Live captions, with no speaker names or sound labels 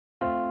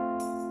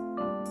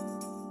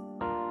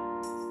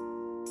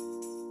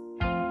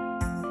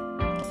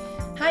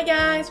Hi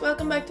guys,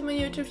 welcome back to my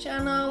YouTube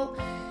channel.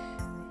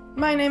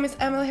 My name is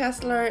Emelie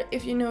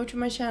if you're new to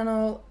my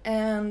channel,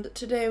 and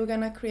today we're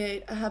gonna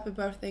create a happy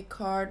birthday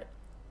card.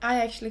 I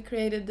actually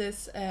created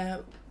this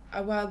a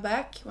while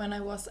back when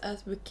I was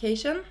at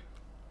vacation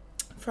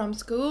from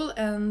school,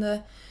 and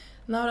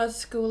now that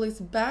school is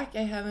back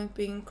I haven't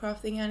been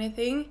crafting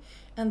anything,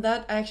 and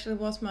that actually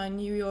was my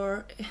New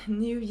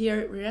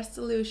Year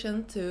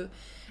resolution to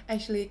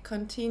actually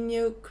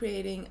continue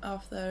creating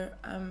after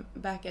I'm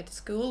back at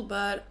school.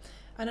 But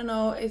I don't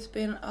know, it's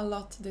been a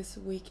lot this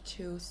week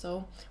too,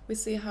 so we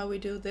see how we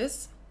do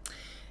this.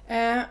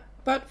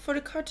 But for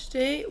the card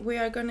today we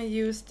are gonna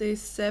use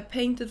these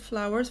painted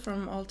flowers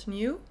from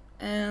Altenew,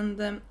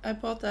 and I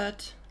bought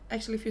that.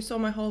 Actually, if you saw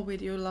my whole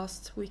video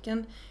last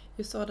weekend,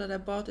 you saw that I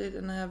bought it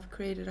and I have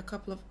created a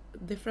couple of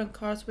different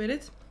cards with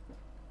it.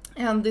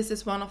 And this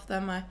is one of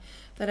them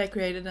that I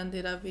created and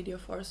did a video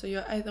for. So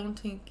I don't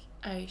think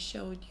I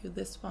showed you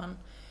this one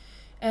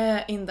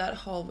in that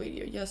whole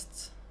video,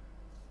 just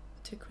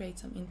to create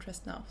some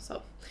interest now.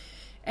 So,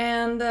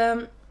 and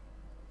I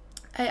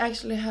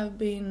actually have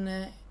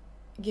been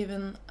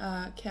given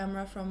a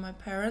camera from my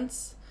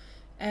parents.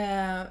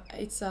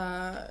 It's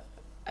a,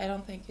 I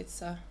don't think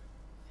it's a,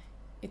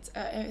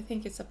 I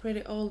think it's a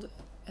pretty old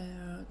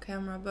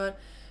camera, but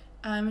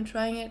I'm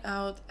trying it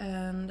out,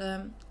 and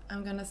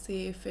I'm gonna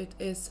see if it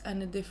is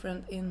any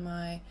different in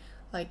my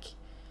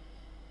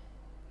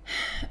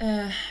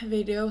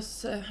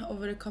videos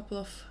over a couple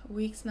of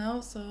weeks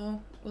now,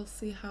 so we'll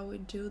see how we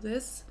do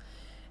this.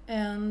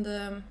 And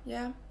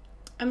yeah,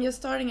 I'm just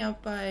starting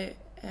out by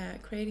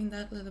creating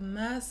that little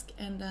mask,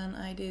 and then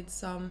I did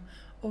some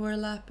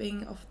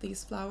overlapping of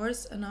these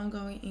flowers, and I'm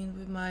going in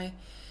with my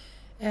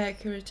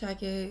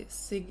Kuretake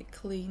Sig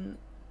Clean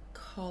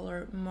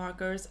color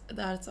markers.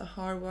 That's a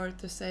hard word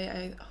to say,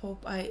 I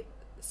hope I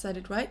said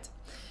it right.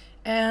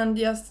 And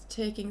just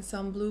taking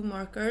some blue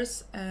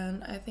markers,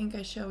 and I think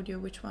I showed you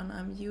which one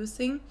I'm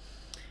using.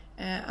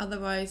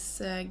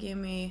 Otherwise give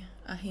me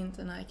a hint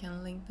and I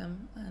can link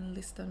them and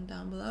list them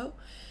down below.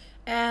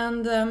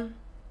 And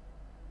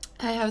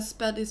I have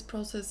sped this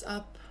process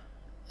up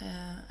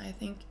I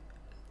think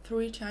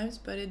 3 times,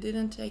 but it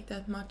didn't take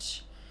that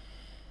much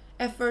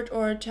effort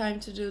or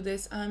time to do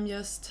this. I'm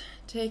just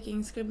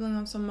scribbling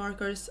on some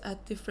markers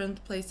at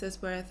different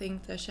places where I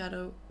think the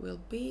shadow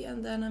will be,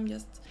 and then I'm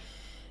just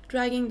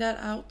dragging that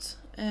out.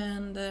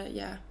 And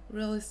yeah,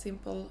 really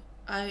simple.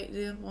 I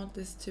didn't want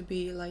this to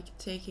be like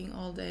taking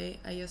all day.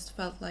 I just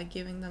felt like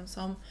giving them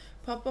some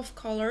pop of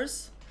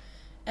colors.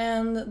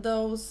 And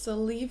those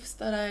leaves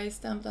that I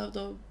stamped out,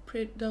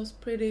 those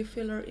pretty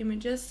filler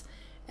images,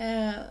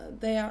 I'm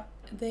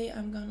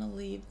gonna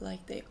leave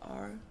like they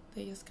are.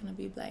 They're just gonna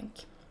be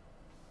blank.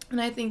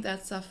 And I think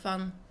that's a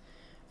fun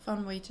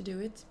way to do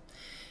it.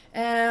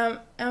 And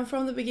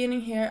from the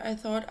beginning here I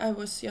thought I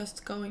was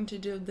just going to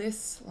do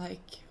this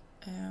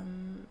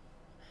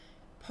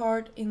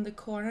part in the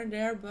corner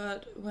there,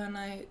 but when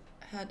I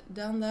had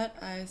done that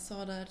I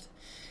saw that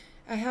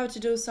I have to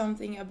do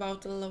something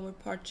about the lower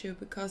part too,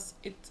 because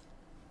it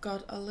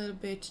got a little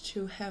bit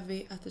too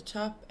heavy at the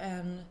top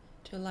and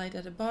too light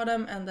at the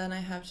bottom, and then I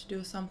have to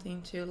do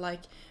something to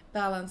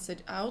balance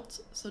it out.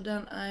 So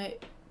then I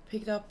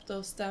picked up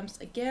those stamps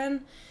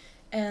again,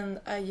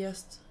 and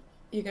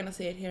you're gonna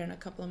see it here in a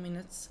couple of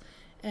minutes.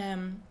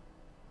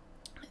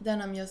 Then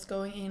I'm just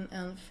going in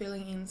and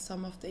filling in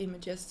some of the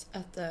images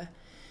at the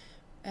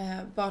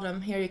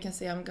bottom. Here you can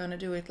see I'm gonna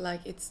do it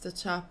like it's the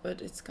top,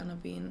 but it's gonna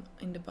be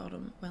in the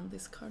bottom when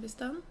this card is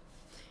done.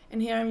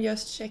 And here I'm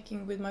just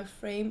checking with my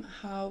frame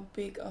how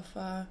big of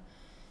a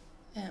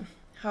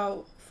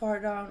how far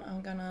down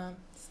I'm gonna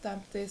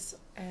stamp this,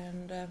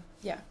 and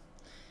yeah.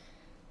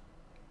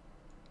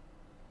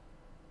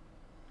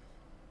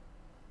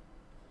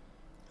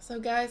 So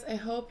guys, I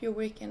hope your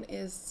weekend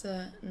is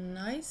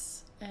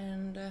nice,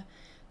 and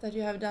that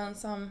you have done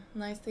some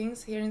nice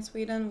things. Here in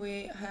Sweden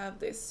we have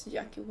this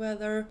yucky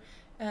weather,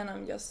 and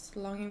I'm just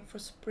longing for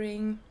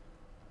spring.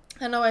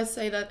 I know I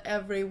say that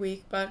every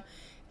week, but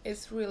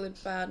it's really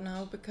bad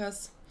now,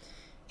 because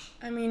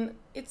I mean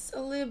it's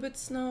a little bit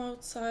snow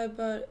outside,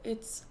 but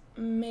it's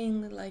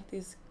mainly like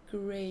this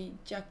gray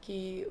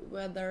yucky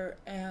weather,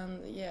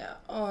 and yeah,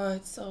 oh,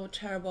 it's so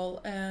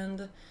terrible.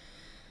 And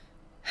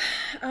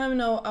I'm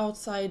no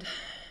outside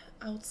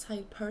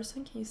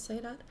person, can you say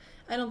that?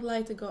 I don't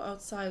like to go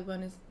outside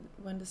when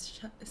the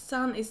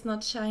sun is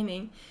not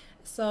shining.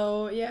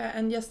 So yeah,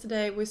 and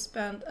yesterday we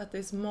spent at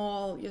this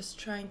mall just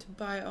trying to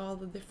buy all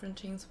the different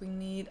things we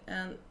need,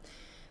 and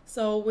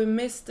so we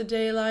missed the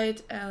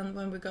daylight, and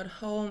when we got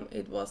home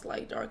it was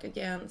dark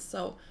again.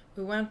 So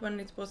we went when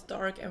it was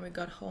dark and we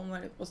got home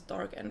when it was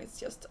dark, and it's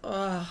just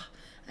I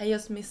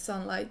just miss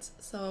sunlight.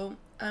 So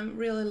I'm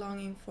really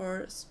longing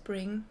for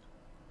spring,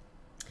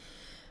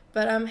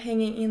 but I'm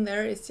hanging in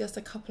there. It's just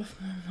a couple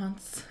of more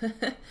months.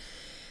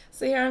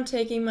 So here I'm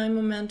taking my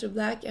Memento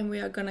Black, and we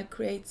are gonna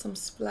create some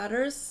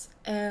splatters,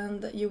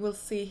 and you will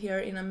see here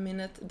in a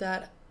minute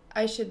that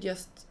I should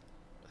just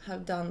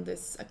have done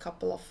this a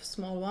couple of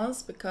small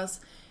ones,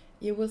 because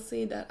you will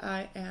see that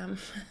I am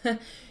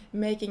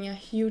making a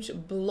huge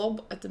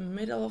blob at the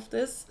middle of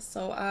this.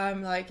 So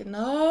I'm like,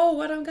 no,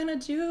 what I'm gonna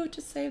do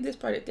to save this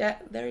project? Yeah,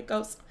 there it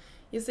goes.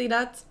 You see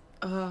that?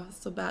 Oh,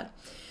 so bad.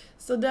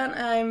 So then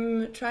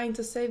I'm trying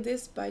to save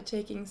this by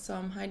taking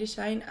some Heidi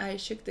Shine. I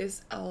shook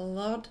this a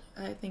lot,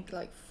 I think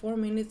like 4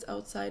 minutes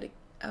outside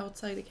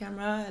the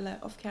camera,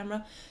 off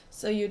camera,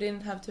 so you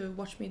didn't have to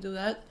watch me do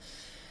that.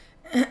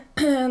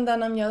 And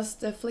then I'm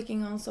just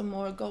flicking on some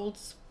more gold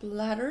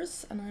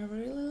splatters, and I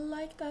really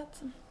like that.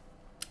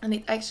 And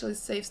it actually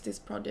saves this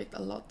project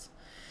a lot.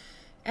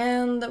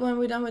 And when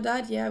we're done with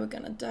that, yeah, we're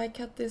gonna die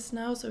cut this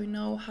now so we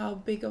know how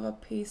big of a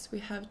piece we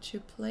have to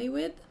play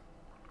with.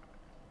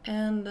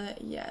 And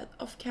yeah,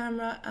 off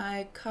camera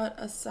I cut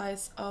a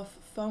size of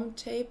foam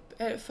tape,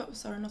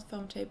 sorry, not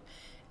foam tape,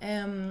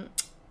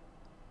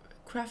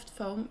 craft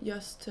foam,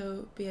 just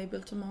to be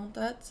able to mount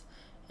that.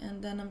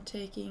 And then I'm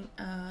taking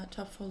a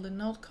top folded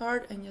note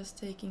card and just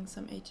taking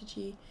some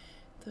ATG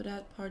to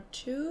that part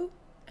too,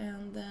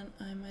 and then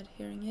I'm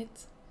adhering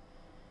it.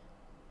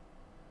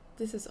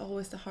 This is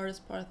always the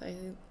hardest part,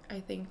 I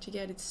think, to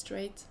get it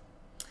straight.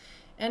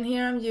 And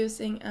here I'm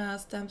using a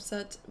stamp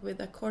set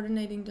with a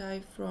coordinating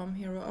die from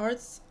Hero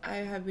Arts. I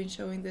have been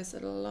showing this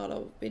in a lot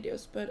of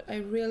videos, but I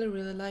really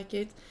like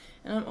it,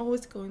 and I'm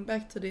always going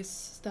back to this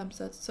stamp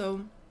set,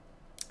 so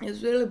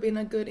it's really been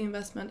a good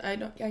investment.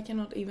 I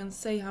cannot even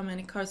say how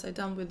many cards I've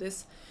done with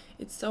this.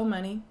 It's so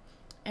many.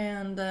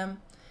 And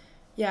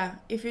yeah,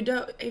 if you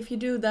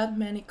do that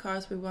many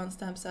cards with one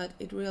stamp set,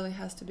 it really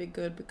has to be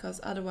good, because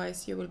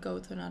otherwise you will go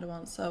to another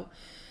one. So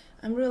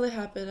I'm really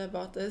happy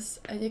about this.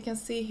 And you can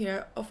see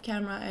here off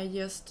camera I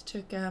just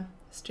took a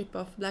strip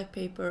of black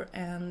paper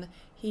and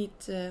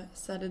heat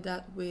setted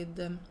that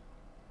with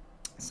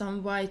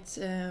some white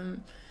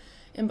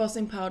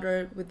embossing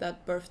powder with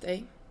that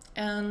birthday.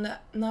 And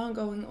now I'm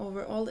going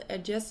over all the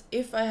edges.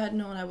 If I had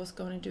known I was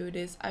going to do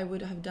this, I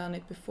would have done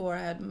it before I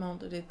had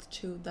mounted it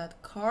to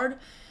that card.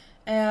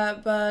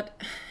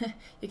 But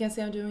you can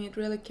see I'm doing it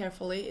really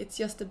carefully. It's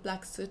just a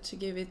black soot to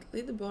give it a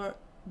little more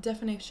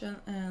definition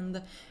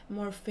and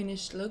more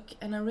finished look.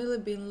 And I've really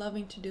been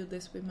loving to do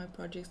this with my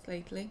projects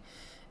lately.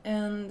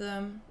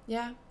 And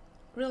yeah,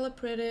 really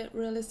pretty,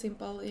 really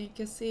simple. You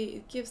can see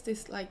it gives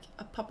this like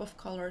a pop of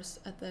colors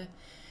at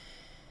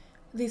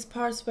these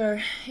parts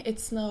where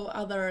it's no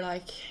other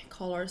like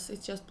colors,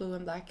 it's just blue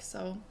and black,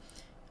 so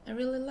I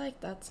really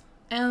like that.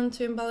 And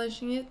to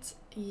embellishing it,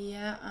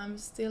 yeah, I'm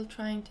still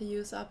trying to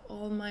use up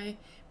all my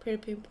Pretty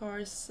Pink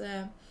Pars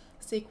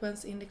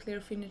sequence in the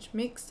clear finish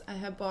mix. I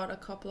have bought a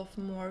couple of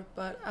more,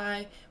 but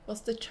I was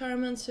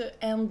determined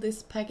to end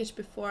this package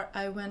before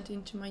I went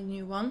into my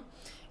new one.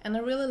 And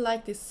I really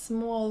like these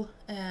small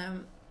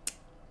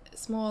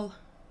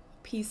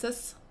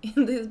pieces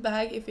in this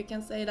bag, if you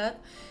can say that.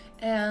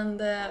 And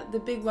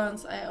the big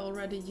ones I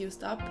already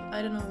used up.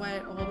 I don't know why I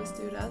always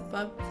do that,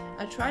 but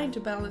I'm trying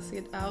to balance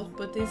it out.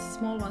 But these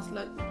small ones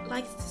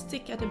like to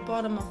stick at the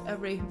bottom of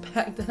every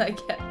bag that I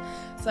get,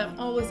 so I'm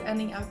always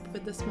ending up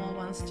with the small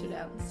ones to the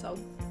end. So,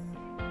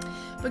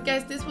 but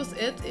guys, this was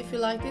it. If you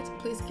liked it,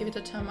 please give it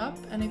a thumb up,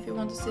 and if you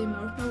want to see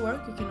more of my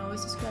work, you can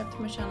always subscribe to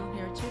my channel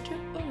here at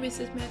YouTube or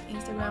visit me at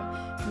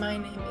Instagram. My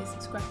name is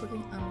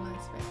Scrapbooking Online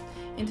Sweat.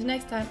 Until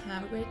next time,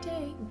 have a great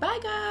day. Bye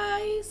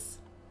guys!